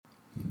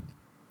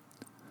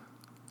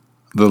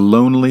The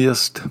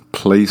loneliest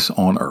place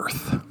on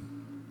earth.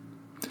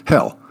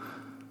 Hell,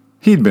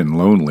 he'd been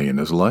lonely in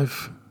his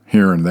life,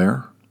 here and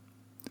there.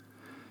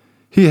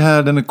 He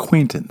had an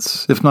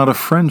acquaintance, if not a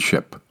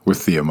friendship,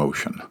 with the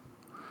emotion.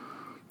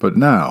 But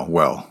now,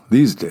 well,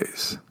 these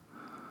days,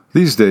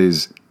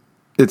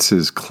 it's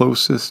his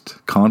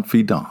closest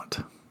confidant.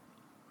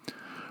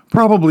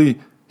 Probably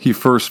he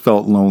first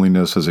felt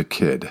loneliness as a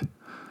kid,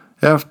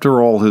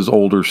 after all his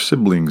older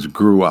siblings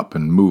grew up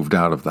and moved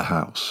out of the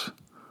house.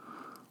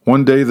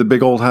 One day the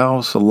big old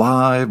house,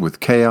 alive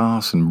with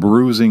chaos and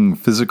bruising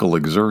physical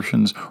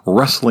exertions,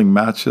 wrestling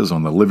matches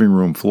on the living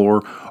room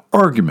floor,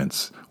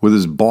 arguments with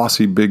his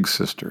bossy big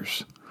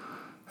sisters.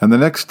 And the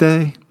next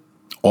day,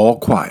 all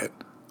quiet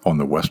on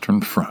the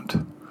Western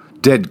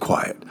Front. Dead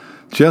quiet,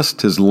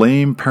 just his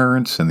lame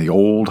parents and the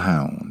old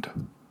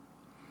hound.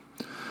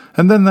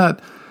 And then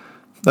that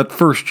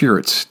first year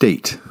at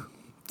State,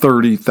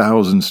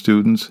 30,000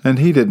 students, and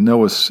he didn't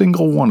know a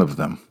single one of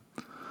them.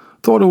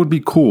 Thought it would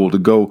be cool to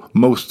go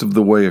most of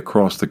the way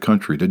across the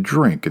country to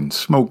drink and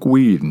smoke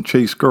weed and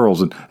chase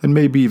girls and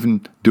maybe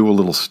even do a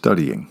little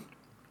studying.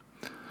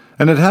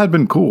 And it had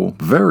been cool,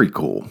 very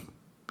cool,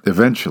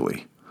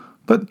 eventually.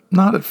 But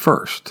not at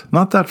first,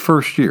 not that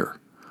first year.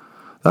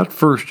 That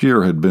first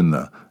year had been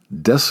the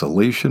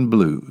desolation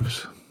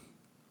blues.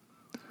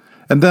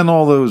 And then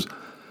all those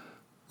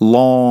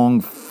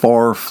long,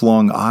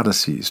 far-flung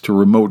odysseys to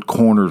remote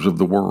corners of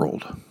the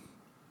world.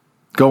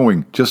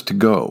 Going just to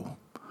go.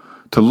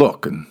 To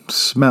look and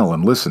smell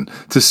and listen,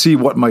 to see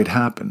what might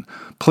happen.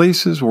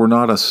 Places where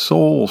not a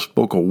soul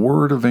spoke a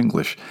word of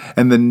English,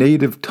 and the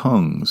native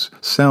tongues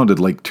sounded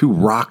like two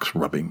rocks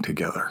rubbing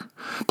together.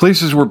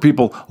 Places where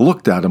people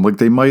looked at him like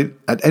they might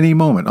at any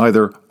moment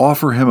either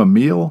offer him a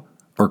meal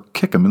or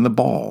kick him in the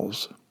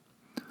balls.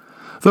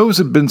 Those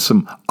had been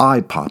some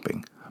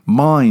eye-popping,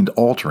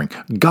 mind-altering,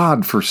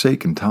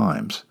 God-forsaken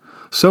times.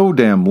 So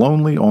damn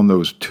lonely on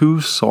those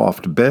two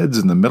soft beds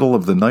in the middle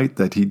of the night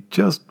that he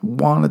just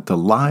wanted to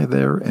lie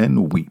there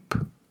and weep.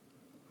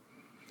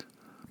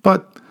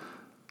 But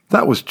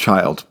that was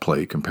child's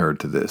play compared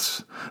to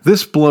this.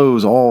 This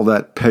blows all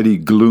that petty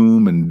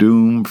gloom and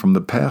doom from the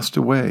past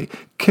away,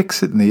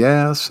 kicks it in the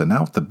ass and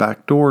out the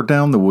back door,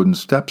 down the wooden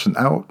steps and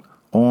out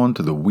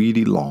onto the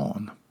weedy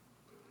lawn.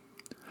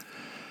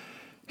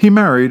 He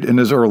married in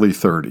his early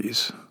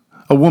 30s.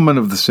 A woman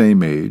of the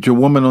same age, a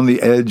woman on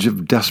the edge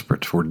of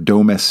desperate for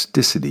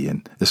domesticity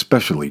and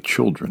especially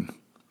children.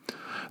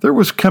 There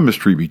was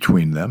chemistry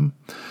between them,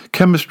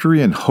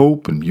 chemistry and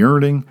hope and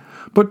yearning,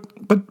 but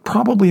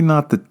probably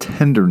not the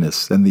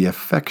tenderness and the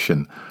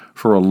affection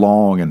for a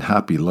long and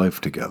happy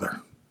life together.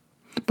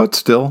 But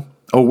still,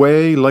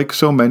 away like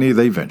so many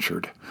they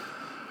ventured.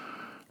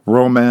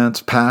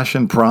 Romance,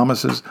 passion,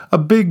 promises, a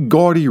big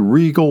gaudy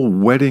regal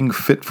wedding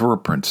fit for a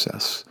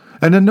princess.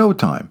 And in no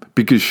time,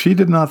 because she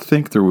did not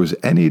think there was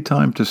any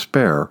time to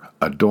spare,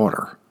 a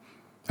daughter.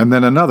 And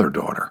then another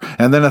daughter,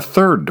 and then a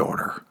third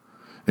daughter.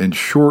 In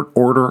short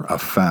order, a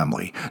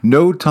family.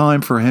 No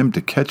time for him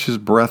to catch his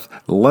breath,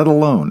 let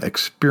alone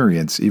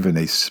experience even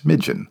a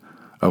smidgen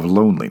of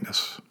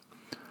loneliness.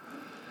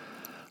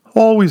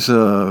 Always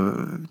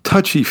a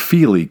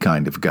touchy-feely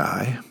kind of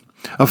guy.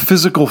 A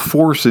physical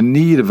force in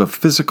need of a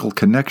physical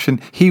connection,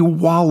 he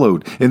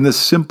wallowed in the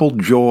simple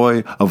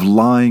joy of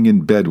lying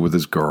in bed with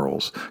his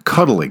girls,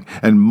 cuddling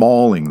and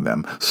mauling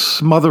them,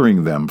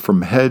 smothering them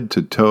from head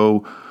to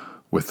toe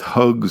with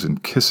hugs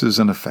and kisses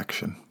and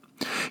affection.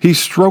 He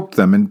stroked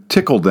them and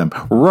tickled them,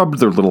 rubbed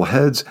their little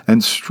heads,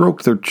 and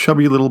stroked their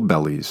chubby little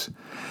bellies.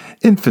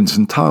 Infants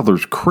and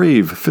toddlers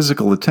crave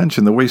physical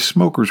attention the way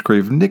smokers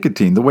crave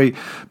nicotine, the way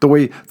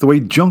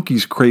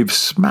junkies crave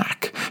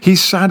smack. He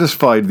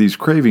satisfied these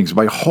cravings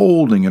by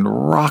holding and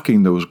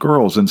rocking those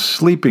girls and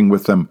sleeping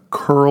with them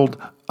curled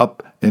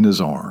up in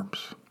his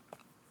arms.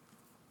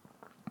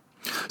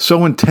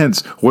 So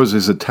intense was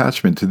his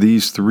attachment to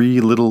these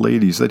three little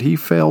ladies that he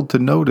failed to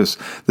notice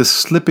the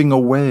slipping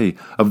away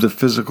of the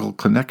physical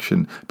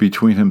connection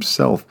between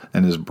himself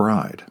and his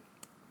bride.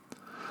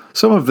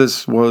 Some of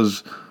this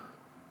was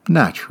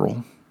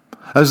natural,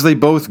 as they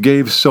both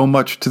gave so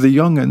much to the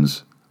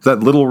young'uns that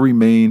little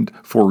remained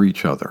for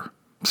each other.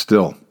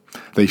 Still,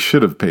 they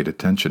should have paid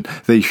attention.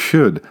 They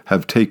should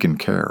have taken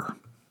care.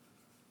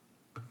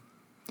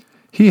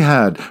 He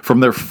had, from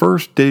their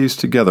first days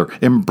together,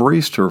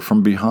 embraced her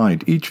from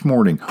behind each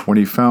morning when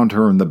he found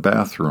her in the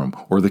bathroom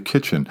or the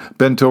kitchen,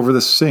 bent over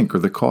the sink or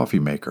the coffee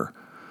maker.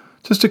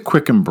 Just a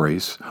quick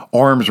embrace,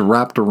 arms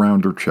wrapped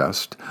around her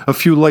chest, a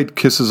few light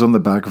kisses on the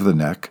back of the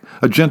neck,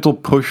 a gentle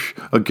push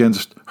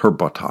against her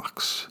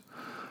buttocks.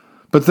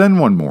 But then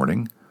one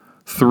morning,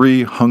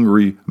 3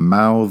 hungry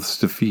mouths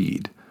to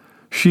feed,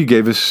 she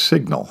gave a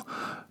signal,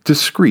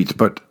 discreet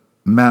but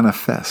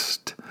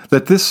manifest,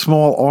 that this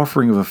small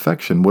offering of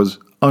affection was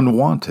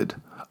unwanted,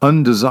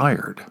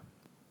 undesired.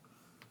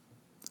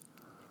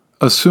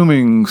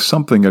 Assuming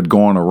something had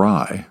gone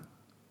awry,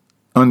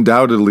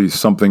 undoubtedly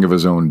something of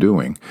his own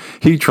doing,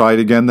 he tried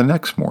again the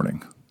next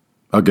morning.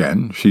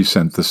 Again, she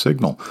sent the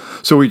signal.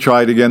 So he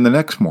tried again the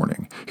next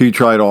morning. He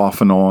tried off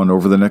and on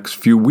over the next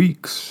few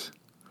weeks.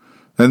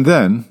 And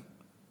then,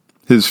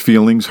 his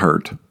feelings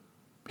hurt,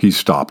 he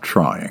stopped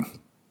trying.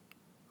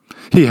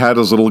 He had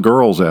his little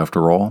girls,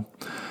 after all.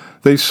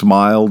 They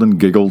smiled and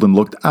giggled and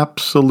looked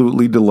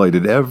absolutely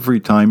delighted every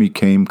time he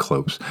came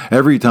close,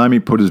 every time he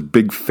put his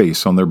big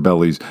face on their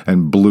bellies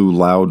and blew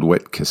loud,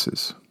 wet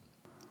kisses.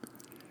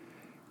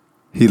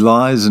 He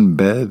lies in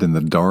bed in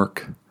the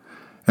dark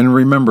and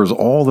remembers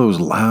all those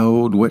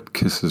loud, wet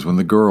kisses when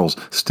the girls,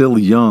 still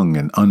young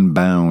and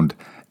unbound,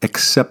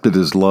 accepted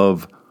his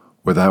love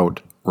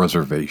without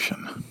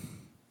reservation.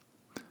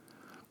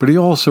 But he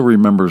also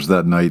remembers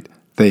that night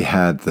they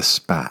had the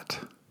spat.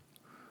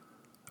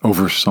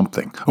 Over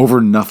something,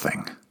 over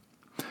nothing.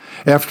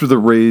 After the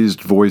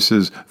raised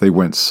voices, they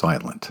went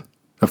silent.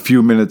 A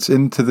few minutes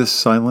into this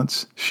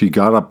silence, she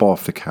got up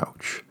off the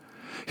couch.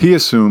 He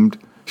assumed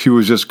she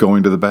was just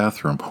going to the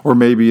bathroom, or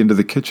maybe into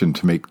the kitchen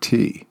to make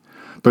tea.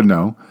 But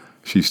no,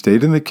 she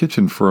stayed in the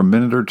kitchen for a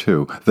minute or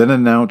two, then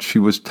announced she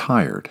was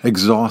tired,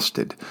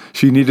 exhausted.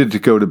 She needed to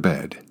go to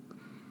bed.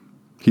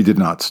 He did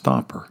not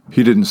stop her.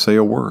 He didn't say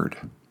a word.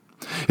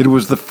 It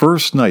was the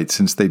first night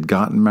since they'd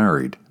gotten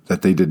married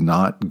that they did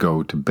not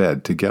go to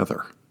bed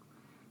together.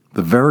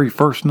 The very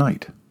first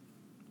night.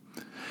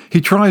 He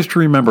tries to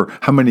remember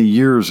how many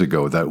years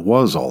ago that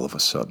was all of a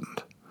sudden.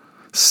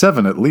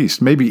 7 at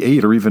least, maybe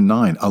 8 or even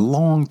 9. A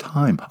long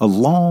time. A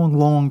long,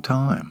 long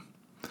time.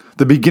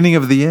 The beginning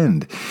of the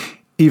end.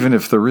 Even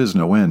if there is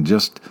no end,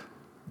 just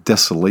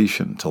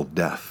desolation till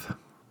death.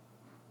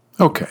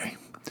 Okay.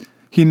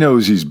 He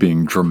knows he's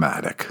being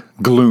dramatic,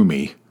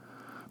 gloomy.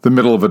 The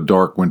middle of a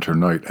dark winter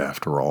night,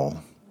 after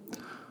all.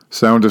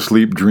 Sound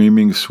asleep,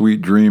 dreaming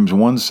sweet dreams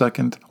one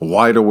second,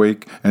 wide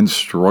awake and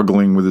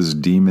struggling with his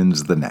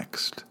demons the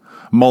next.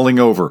 Mulling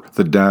over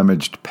the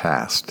damaged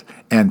past,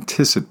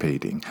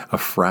 anticipating a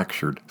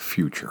fractured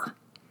future.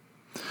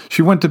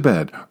 She went to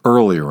bed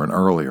earlier and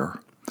earlier.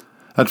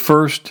 At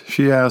first,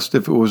 she asked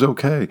if it was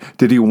okay.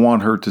 Did he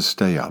want her to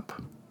stay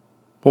up?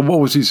 Well,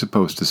 what was he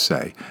supposed to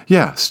say?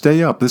 Yeah,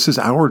 stay up. This is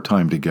our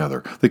time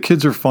together. The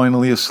kids are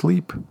finally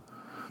asleep.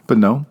 But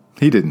no,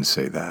 he didn't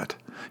say that.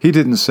 He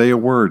didn't say a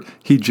word.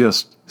 He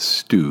just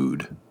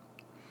stewed.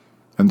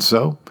 And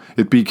so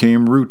it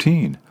became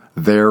routine,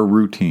 their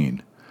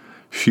routine.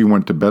 She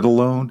went to bed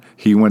alone.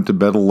 He went to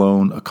bed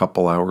alone a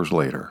couple hours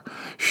later.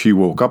 She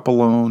woke up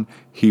alone.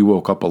 He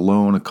woke up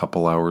alone a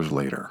couple hours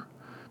later.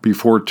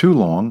 Before too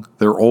long,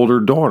 their older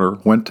daughter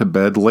went to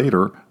bed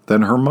later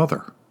than her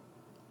mother.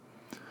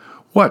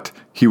 What,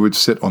 he would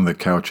sit on the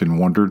couch and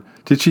wondered,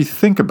 did she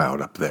think about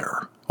up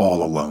there,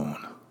 all alone?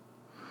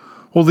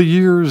 Well, the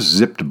years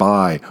zipped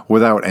by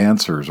without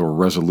answers or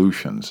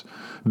resolutions.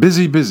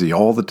 Busy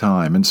all the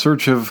time, in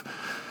search of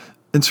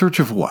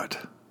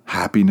what?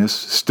 Happiness?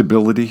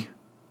 Stability?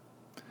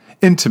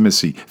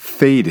 Intimacy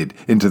faded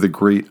into the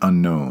great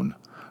unknown,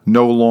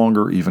 no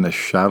longer even a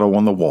shadow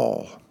on the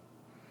wall.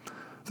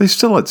 They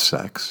still had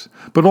sex,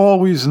 but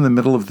always in the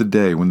middle of the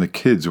day when the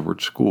kids were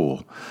at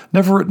school,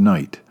 never at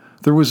night.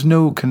 There was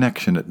no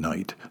connection at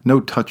night, no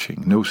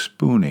touching, no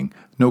spooning,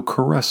 no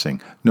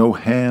caressing, no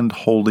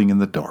hand-holding in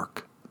the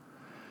dark.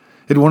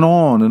 It went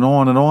on and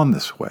on and on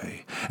this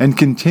way, and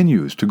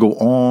continues to go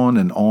on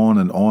and on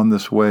and on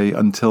this way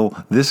until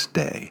this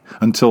day,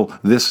 until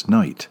this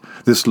night,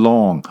 this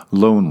long,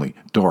 lonely,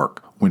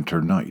 dark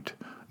winter night.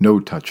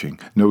 No touching,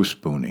 no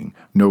spooning,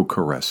 no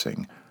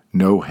caressing,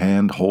 no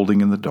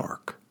hand-holding in the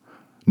dark.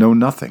 No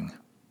nothing.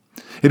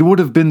 It would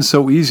have been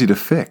so easy to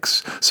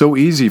fix, so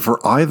easy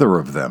for either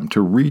of them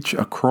to reach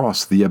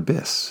across the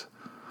abyss.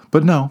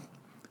 But no,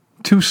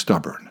 too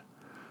stubborn,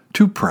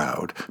 too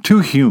proud, too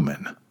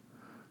human.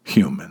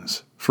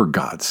 Humans, for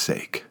God's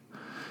sake.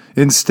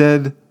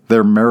 Instead,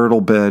 their marital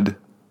bed,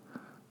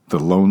 the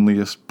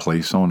loneliest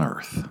place on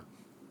earth.